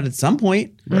complain about it at some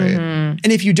point. Right. And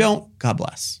if you don't, God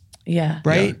bless. Yeah.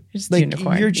 Right? You're just like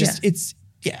unicorn. you're just,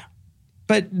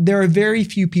 But there are very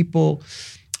few people.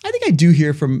 I think I do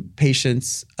hear from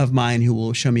patients of mine who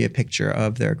will show me a picture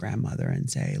of their grandmother and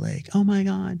say like, oh my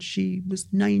God, she was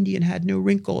 90 and had no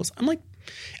wrinkles. I'm like,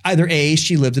 either A,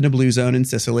 she lived in a blue zone in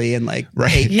Sicily and like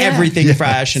ate everything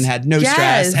fresh and had no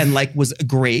stress and like was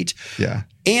great. Yeah.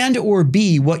 And or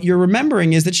B, what you're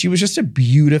remembering is that she was just a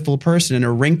beautiful person and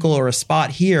a wrinkle or a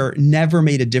spot here never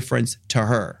made a difference to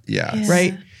her. Yeah.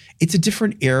 Right? It's a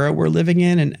different era we're living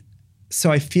in. And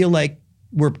so I feel like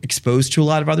we're exposed to a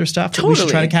lot of other stuff that we should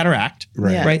try to counteract,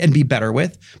 right? And be better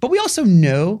with. But we also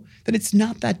know that it's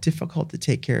not that difficult to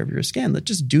take care of your skin. Let's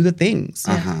just do the things.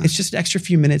 It's just an extra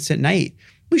few minutes at night.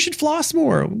 We should floss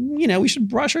more. You know, we should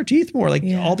brush our teeth more. Like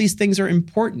all these things are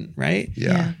important, right?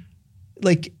 Yeah.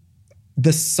 Like the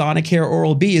Sonicare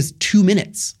Oral-B is 2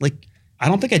 minutes. Like, I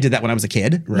don't think I did that when I was a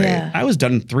kid. Right. Yeah. I was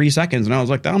done in 3 seconds and I was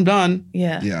like, I'm done.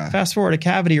 Yeah. Fast forward a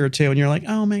cavity or two and you're like,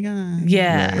 oh my God.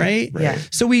 Yeah. Right? Yeah.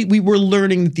 So we were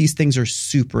learning that these things are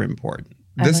super important.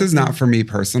 This is not for me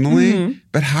personally,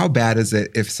 but how bad is it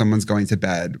if someone's going to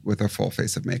bed with a full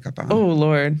face of makeup on? Oh,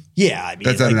 Lord. Yeah. I mean,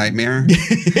 That's a nightmare.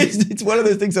 it's one of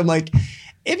those things I'm like,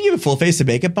 if you have a full face of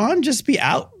makeup on, just be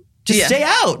out. Just stay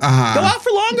out. Go out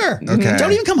for longer. Okay.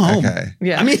 Don't even come home.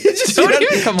 Okay. I mean, it's just, don't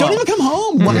even come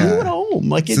home. Why are you at home?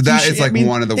 Like, so that is like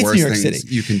one of the worst things City.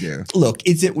 you can do. Look,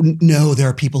 no, there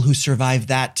are people who survive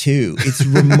that too. It's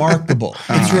remarkable.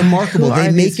 It's remarkable. They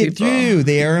make it through.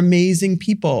 They are amazing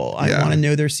people. I want to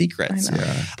know their secrets.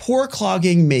 Pore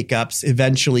clogging makeups,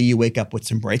 eventually you wake up with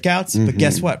some breakouts, but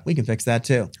guess what? We can fix that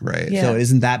too. Right. So it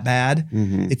isn't that bad.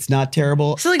 It's not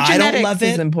terrible. So like I don't love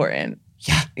genetics is it. important.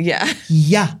 Yeah.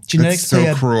 Genetics so play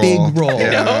a cruel. big role.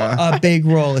 Yeah. A big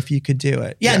role if you could do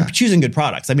it. And choosing good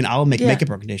products. I mean, I'll make makeup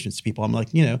recommendations to people. I'm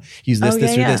like, use this,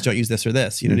 this, or this. Don't use this or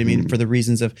this. You know what I mean? For the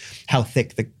reasons of how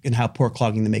thick and how pore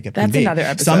clogging the makeup can be. That's another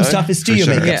episode. Some stuff is studio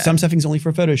makeup. Yeah. Some stuff is only for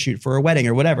a photo shoot, for a wedding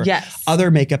or whatever. Yes. Other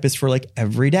makeup is for like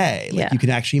every day. Like you can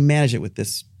actually manage it with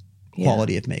this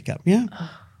quality of makeup. Yeah.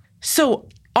 So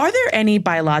are there any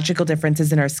biological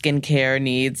differences in our skincare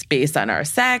needs based on our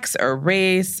sex or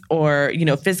race or,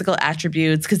 physical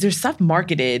attributes? Because there's stuff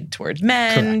marketed towards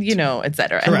men, et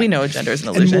cetera. And we know gender is an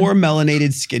illusion. And more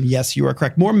melanated skin. Yes, you are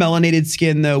correct. More melanated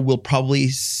skin, though, will probably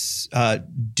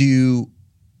do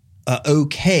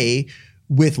okay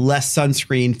with less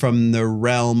sunscreen from the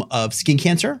realm of skin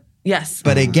cancer. Yes.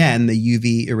 But again, the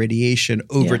UV irradiation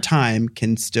over time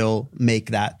can still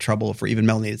make that trouble for even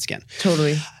melanated skin.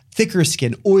 Totally. Thicker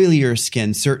skin, oilier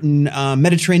skin, certain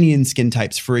Mediterranean skin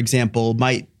types, for example,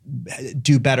 might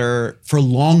do better for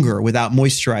longer without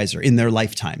moisturizer in their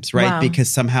lifetimes, right?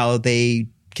 Because somehow they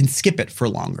can skip it for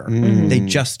longer. They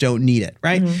just don't need it,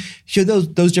 right? So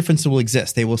those differences will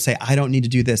exist. They will say, I don't need to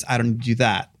do this. I don't need to do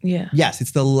that. Yeah. Yes,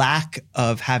 it's the lack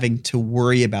of having to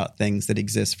worry about things that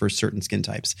exist for certain skin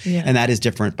types. Yeah. And that is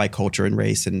different by culture and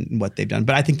race and what they've done.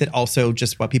 But I think that also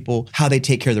just how they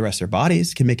take care of the rest of their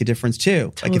bodies can make a difference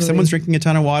too. Totally. Like if someone's drinking a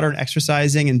ton of water and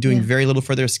exercising and doing very little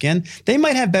for their skin, they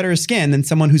might have better skin than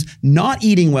someone who's not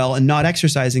eating well and not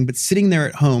exercising, but sitting there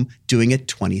at home doing a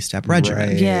 20-step regimen.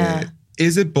 Right. Yeah.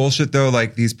 Is it bullshit though,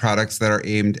 like these products that are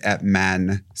aimed at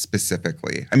men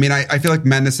specifically? I mean, I feel like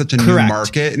men is such a new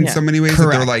market in so many ways that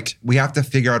they're like, we have to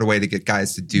figure out a way to get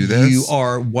guys to do this. You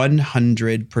are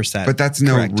 100%. But that's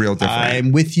no real difference.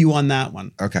 I'm with you on that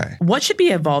one. Okay. What should be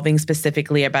evolving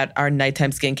specifically about our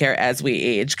nighttime skincare as we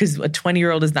age? Because a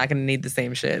 20-year-old is not going to need the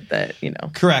same shit that,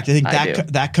 Correct. I think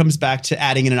that comes back to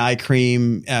adding in an eye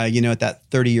cream, at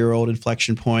that 30-year-old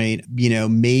inflection point,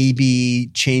 maybe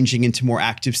changing into more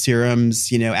active serums,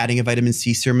 adding a vitamin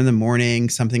C serum in the morning,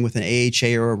 something with an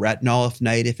AHA or a retinol at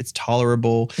night if it's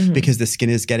tolerable, because the skin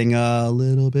is getting a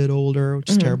little bit older, which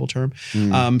is a terrible term.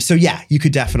 So you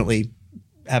could definitely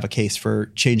have a case for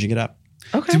changing it up.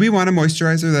 Okay. Do we want a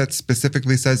moisturizer that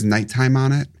specifically says nighttime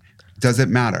on it? Does it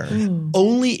matter?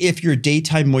 Only if your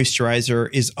daytime moisturizer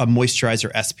is a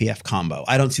moisturizer SPF combo.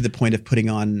 I don't see the point of putting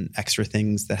on extra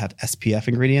things that have SPF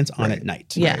ingredients on at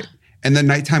night. Yeah. Right? And the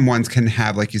nighttime ones can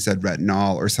have, like you said,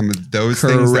 retinol or some of those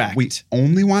things that we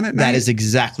only want at night? That is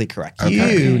exactly correct.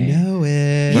 Okay. You know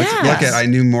it. Look I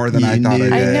knew more than I thought I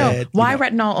did. I know. Why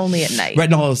retinol only at night?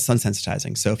 Retinol is sun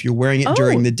sensitizing. So if you're wearing it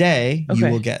during the day, you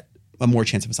will get a more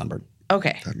chance of a sunburn.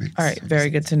 Okay. That makes All right. Very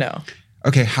good to know.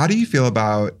 Okay. How do you feel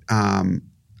about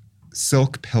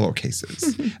silk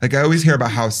pillowcases? Like I always hear about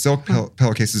how silk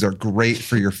pillowcases are great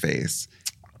for your face.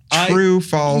 True,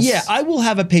 false? Yeah, I will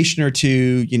have a patient or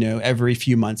two, every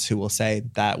few months who will say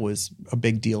that was a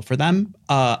big deal for them.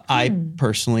 I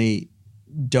personally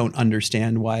don't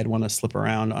understand why I'd want to slip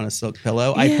around on a silk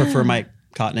pillow. I prefer my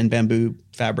cotton and bamboo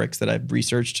fabrics that I've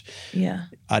researched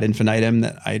ad infinitum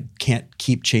that I can't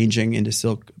keep changing into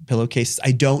silk pillowcases.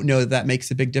 I don't know that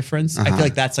makes a big difference. I feel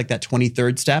like that's like that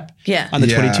 23rd step on the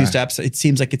 22 steps. It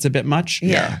seems like it's a bit much.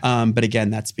 But again,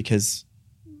 that's because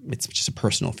it's just a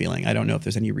personal feeling. I don't know if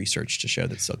there's any research to show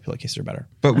that silk pillowcases are better.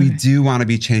 But we do want to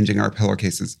be changing our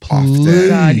pillowcases often.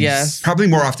 God, yes. Probably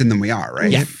more often than we are,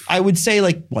 right? Yeah. I would say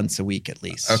like once a week at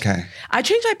least. Okay. I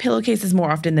change my pillowcases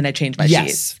more often than I change my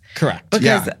sheets. Correct.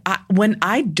 Because when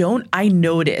I don't, I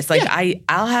notice. Like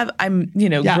I'm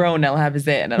grown, I'll have a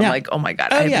zit, and I'm like, oh my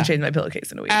God, I haven't changed my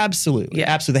pillowcase in a week. Absolutely. Yeah.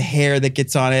 Absolutely. The hair that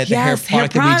gets on it, the hair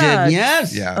product that we did.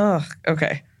 Yes. Yeah. Oh,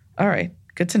 okay. All right.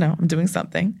 Good to know. I'm doing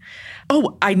something.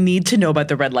 Oh, I need to know about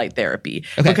the red light therapy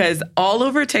because all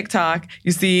over TikTok,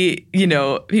 you see,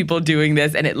 people doing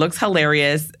this and it looks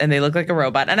hilarious and they look like a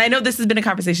robot. And I know this has been a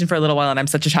conversation for a little while and I'm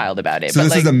such a child about it. So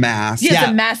this is a mask? Yeah,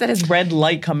 it's a mask that has red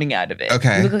light coming out of it.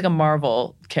 Okay. You look like a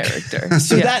Marvel character.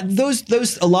 So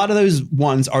those a lot of those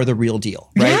ones are the real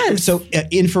deal, right? Yes. So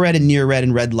infrared and near red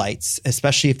and red lights,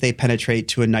 especially if they penetrate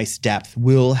to a nice depth,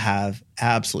 will have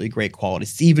absolutely great quality.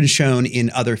 It's even shown in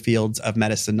other fields of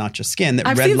medicine, not just skin,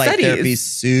 that red light therapy is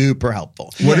super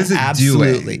helpful. What is it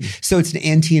Absolutely. doing? So it's an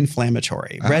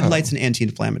anti-inflammatory. Red light's an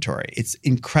anti-inflammatory. It's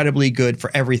incredibly good for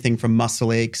everything from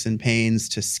muscle aches and pains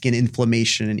to skin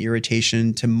inflammation and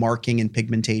irritation to marking and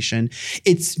pigmentation.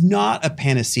 It's not a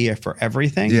panacea for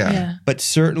everything, but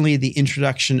certainly the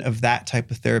introduction of that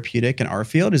type of therapeutic in our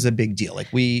field is a big deal. Like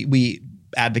we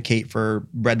advocate for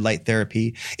red light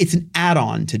therapy. It's an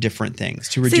add-on to different things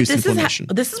to reduce inflammation.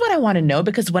 This is what I want to know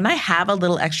because when I have a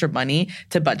little extra money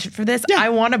to budget for this, I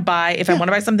want to buy, if I want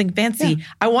to buy something fancy,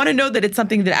 I want to know that it's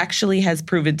something that actually has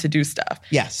proven to do stuff.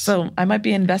 Yes. So I might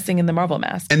be investing in the Marvel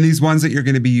mask. And these ones that you're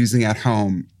going to be using at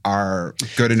home are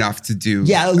good enough to do.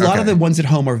 Yeah, a lot of the ones at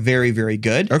home are very, very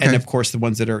good. Okay. And of course, the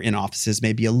ones that are in offices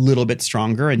may be a little bit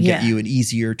stronger and get you an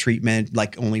easier treatment,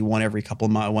 like only once every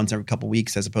couple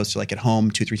weeks, as opposed to like at home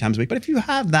 2-3 times a week. But if you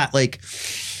have that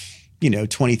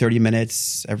 20, 30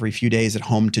 minutes every few days at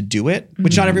home to do it,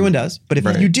 which not everyone does, but if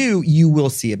you do, you will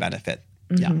see a benefit.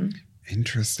 Yeah.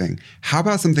 Interesting. How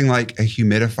about something like a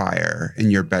humidifier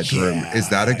in your bedroom? Yeah. Is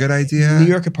that a good idea? New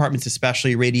York apartments,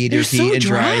 especially radiator heat and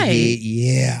dry heat.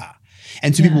 Yeah.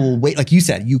 And so people will wait, like you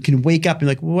said, you can wake up and be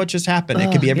like, well, what just happened? It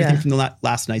could be everything from the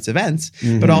last night's events,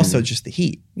 but also just the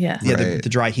heat. Yeah. The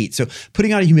dry heat. So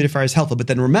putting on a humidifier is helpful. But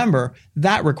then remember,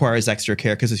 that requires extra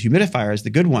care because those humidifiers, the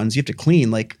good ones, you have to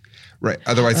clean Right.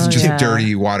 Otherwise, it's just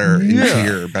dirty water into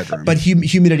your bedroom. But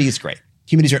humidity is great.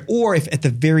 Humidity is great. Or if at the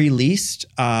very least,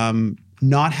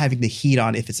 not having the heat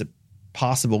on if it's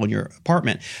possible in your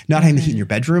apartment, not having the heat in your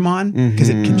bedroom on because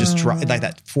it can just dry, like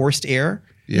that forced air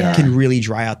can really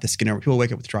dry out the skin. People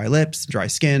wake up with dry lips, dry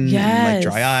skin, like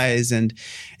dry eyes, and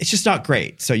it's just not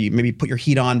great. So you maybe put your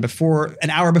heat on an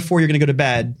hour before you're going to go to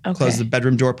bed, close the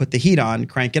bedroom door, put the heat on,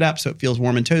 crank it up so it feels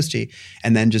warm and toasty,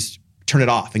 and then just turn it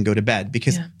off and go to bed.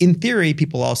 Because in theory,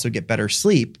 people also get better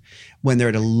sleep when they're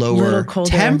at a lower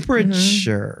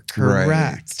temperature. Correct.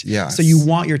 Right. Yes. So you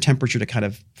want your temperature to kind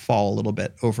of fall a little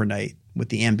bit overnight with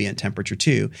the ambient temperature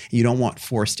too. You don't want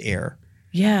forced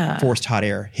hot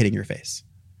air hitting your face.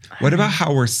 What about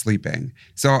how we're sleeping?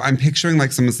 So I'm picturing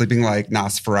like someone sleeping like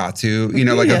Nosferatu,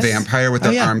 like a vampire with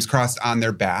their arms crossed on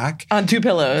their back. On two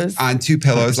pillows.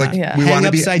 Like we want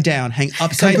to be upside down. Hang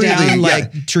upside down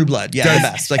like True Blood. Yeah, the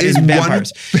best. Like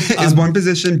vampires. Is one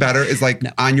position better? Is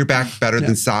on your back better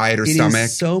than side or stomach? It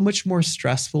is so much more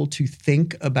stressful to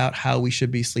think about how we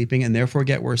should be sleeping and therefore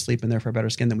get worse sleep and therefore better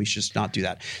skin than we should just not do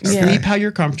that. Sleep how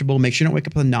you're comfortable. Make sure you don't wake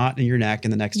up with a knot in your neck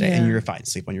and the next day and you're fine.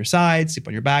 Sleep on your side, sleep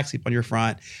on your back, sleep on your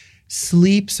front.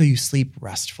 Sleep so you sleep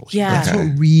restfully. Yeah. That's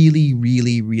what really,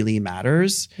 really, really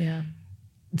matters. Yeah.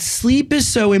 Sleep is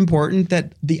so important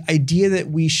that the idea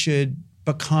that we should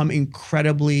become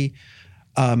incredibly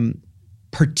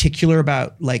particular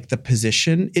about the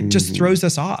position, it just throws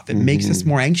us off. It makes us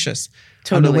more anxious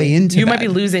on the way into You bed. might be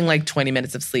losing 20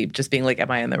 minutes of sleep just being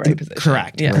am I in the right position?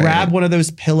 Correct. Yeah. Grab one of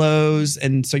those pillows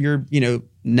and so your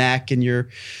neck and your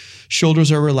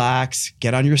shoulders are relaxed,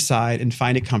 get on your side and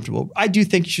find it comfortable. I do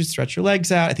think you should stretch your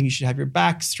legs out. I think you should have your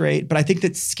back straight. But I think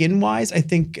that skin-wise, I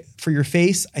think for your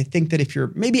face, I think that if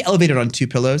you're maybe elevated on two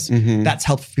pillows, that's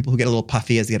helpful for people who get a little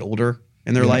puffy as they get older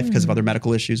in their life because of other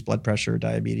medical issues, blood pressure,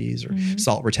 diabetes, or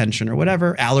salt retention or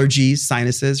whatever, allergies,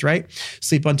 sinuses, right?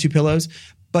 Sleep on two pillows.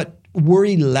 But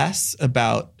worry less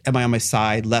about, am I on my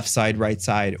side, left side, right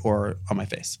side, or on my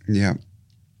face? Yeah.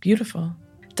 Beautiful.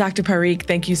 Dr. Parikh,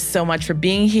 thank you so much for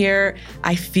being here.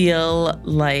 I feel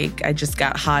like I just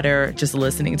got hotter just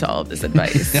listening to all of this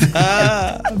advice.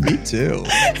 Me too.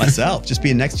 Myself, just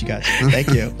being next to you guys. Thank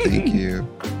you. Thank you.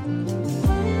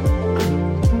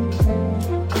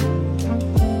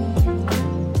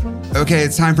 Okay,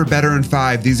 it's time for Better in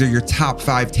 5. These are your top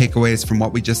 5 takeaways from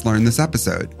what we just learned this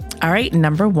episode. All right,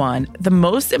 number 1, the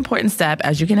most important step,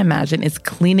 as you can imagine, is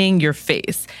cleaning your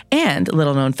face. And,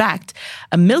 little known fact,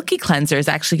 a milky cleanser is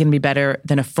actually going to be better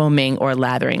than a foaming or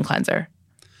lathering cleanser.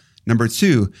 Number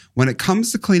 2, when it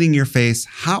comes to cleaning your face,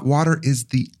 hot water is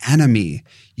the enemy.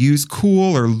 Use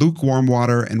cool or lukewarm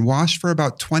water and wash for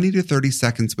about 20 to 30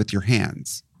 seconds with your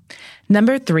hands.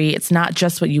 Number 3, it's not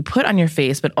just what you put on your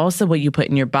face, but also what you put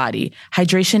in your body.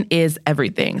 Hydration is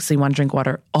everything, so you want to drink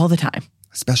water all the time.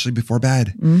 Especially before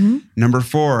bed. Mm-hmm. Number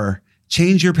 4,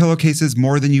 change your pillowcases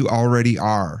more than you already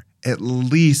are, at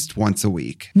least once a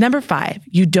week. Number 5,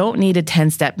 you don't need a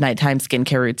 10-step nighttime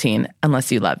skincare routine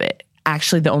unless you love it.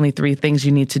 Actually, the only 3 things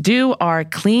you need to do are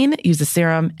clean, use a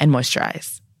serum, and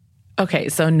moisturize. Okay,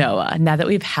 so Noah, now that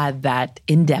we've had that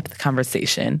in-depth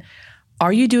conversation,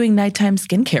 are you doing nighttime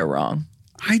skincare wrong?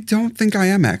 I don't think I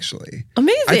am, actually.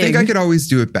 Amazing. I think I could always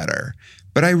do it better.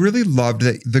 But I really loved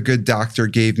that the good doctor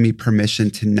gave me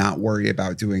permission to not worry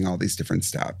about doing all these different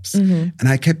steps. Mm-hmm. And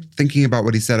I kept thinking about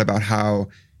what he said about how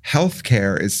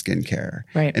healthcare is skincare.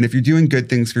 Right. And if you're doing good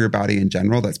things for your body in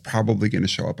general, that's probably going to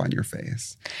show up on your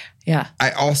face. Yeah. I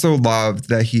also loved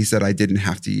that he said I didn't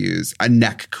have to use a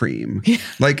neck cream.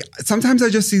 Like sometimes I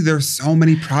just see there's so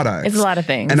many products. It's a lot of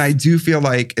things. And I do feel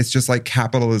like it's just like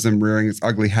capitalism rearing its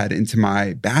ugly head into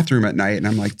my bathroom at night. And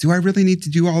I'm like, do I really need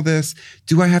to do all this?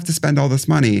 Do I have to spend all this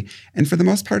money? And for the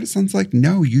most part, it sounds like,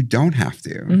 no, you don't have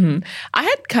to. Mm-hmm. I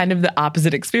had kind of the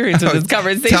opposite experience with this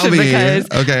conversation tell me. because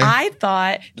Okay. I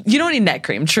thought, you don't need neck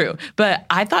cream, true. But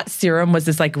I thought serum was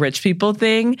this like rich people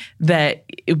thing that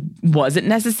it wasn't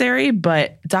necessary.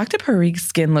 But Dr. Parikh's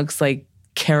skin looks like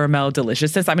caramel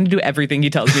deliciousness. I'm going to do everything he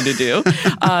tells me to do.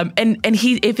 And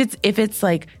he, if it's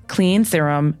like clean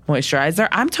serum moisturizer,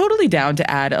 I'm totally down to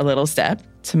add a little step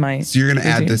to my. So you're going to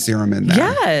add the serum in there?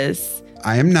 Yes.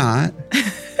 I am not,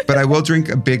 but I will drink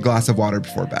a big glass of water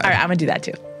before bed. All right, I'm going to do that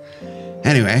too.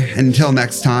 Anyway, until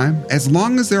next time, as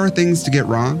long as there are things to get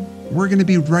wrong, we're going to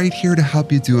be right here to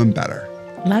help you do them better.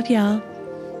 Love y'all.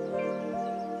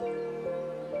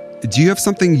 Do you have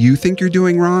something you think you're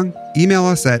doing wrong? Email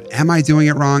us at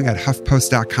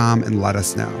amidoingitwrong@huffpost.com and let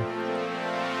us know.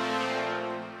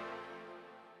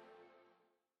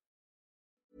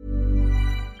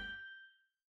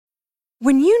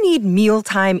 When you need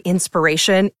mealtime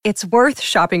inspiration, it's worth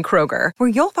shopping Kroger, where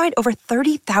you'll find over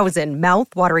 30,000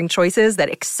 mouth-watering choices that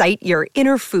excite your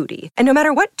inner foodie. And no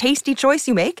matter what tasty choice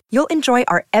you make, you'll enjoy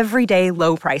our everyday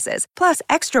low prices, plus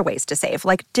extra ways to save,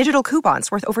 like digital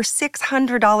coupons worth over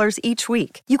 $600 each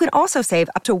week. You can also save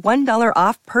up to $1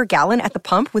 off per gallon at the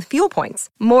pump with fuel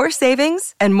points. More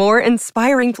savings and more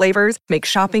inspiring flavors make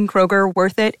shopping Kroger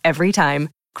worth it every time.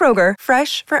 Kroger,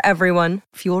 fresh for everyone.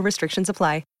 Fuel restrictions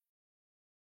apply.